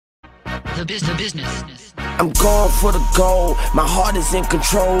business. I'm going for the goal, my heart is in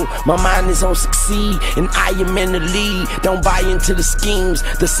control, my mind is on succeed, and I am in the lead. Don't buy into the schemes,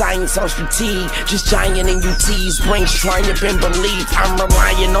 the science on strategy, just giant in UTs, brains triumph and belief. I'm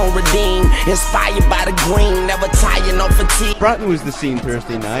relying on redeem, inspired by the green, never tired, no fatigue. Broughton was the scene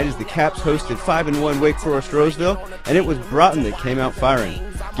Thursday night as the Caps hosted 5-1 Wake Forest Roseville, and it was Broughton that came out firing.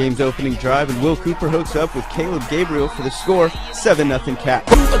 Game's opening drive, and Will Cooper hooks up with Caleb Gabriel for the score, 7-0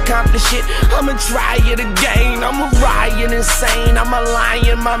 Caps. Accomplish it, I'ma try it again. I'm a riot insane, I'm a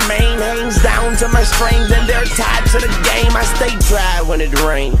lion, my mane hangs down to my strings, and they're tied to the game. I stay dry when it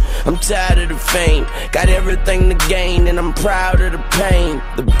rains, I'm tired of the fame, got everything to gain, and I'm proud of the pain.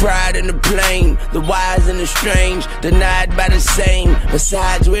 The pride and the plain, the wise and the strange, denied by the same,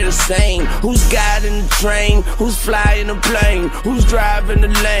 besides we're the same. Who's guiding the train, who's flying the plane, who's driving the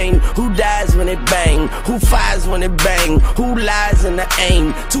lane, who dies when it bang, who fires when it bang, who lies in the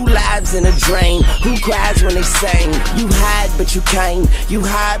aim, 2 lives in a drain, who cries when they sing. You hide but you can't, you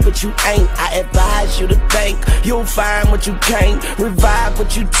hide but you ain't. I advise you to think, you'll find what you can't, revive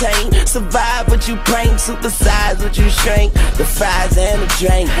what you taint, survive what you paint, supersize what you shrink, the fries and the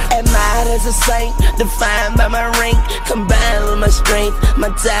drink. Admired as a saint, defined by my rank, combined with my strength, my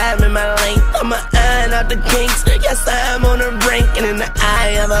time and my length. I'ma iron out the kinks, yes I'm on the brink, and in the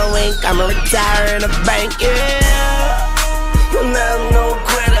eye of a wink, I'ma retire in a bank, yeah. And I'm no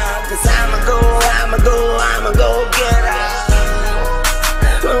quitter, cause I'ma go get her.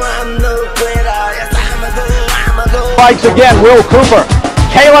 I'm no quitter, yes I'ma go. Fights again, Will Cooper.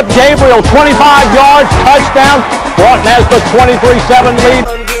 Caleb Gabriel, 25 yards, touchdown. Broughton has the 23-7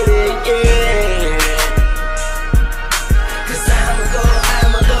 lead.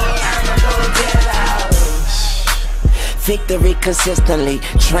 Victory consistently,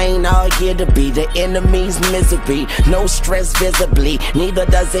 train all year to be the enemy's misery. No stress visibly, neither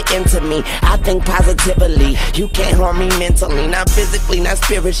does it enter me. I think positively, you can't harm me mentally, not physically, not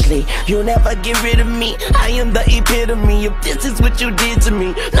spiritually. You'll never get rid of me, I am the epitome. If this is what you did to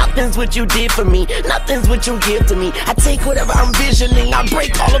me, nothing's what you did for me, nothing's what you give to me. I take whatever I'm visioning, I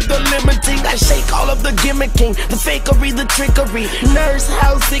break all of the limiting, I shake all of the gimmicking, the fakery, the trickery. Nurse,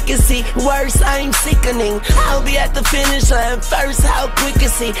 how sick is he? Worse, I'm sickening. I'll be at the finish line first, how quick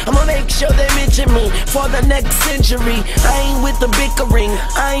is he? I'ma make sure they mention me for the next century. I ain't with the bickering,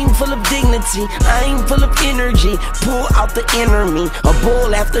 I ain't full of dignity, I ain't full of energy. Pull out the inner me, a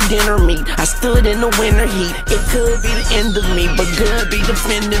bull after dinner meat. I stood in the winter heat, it could be the end of me, but good be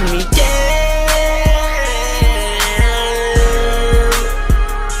defending me, yeah.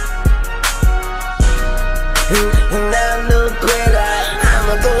 And I'm no quitter,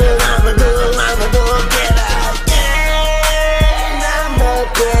 I'ma go get her.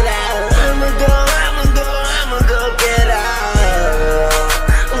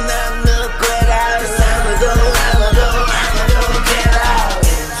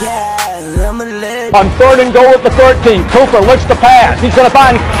 On 3rd and goal at the 13, Cooper looks to pass. He's going to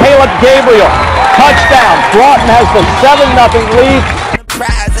find Caleb Gabriel. Touchdown. Broughton has the 7-0 lead.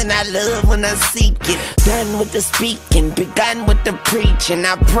 Prize and I love when I seek it. Done with the speaking, begun with the preaching.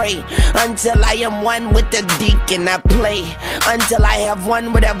 I pray until I am one with the deacon. I play until I have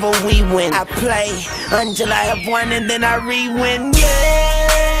won whatever we win. I play until I have won and then I re-win, yeah.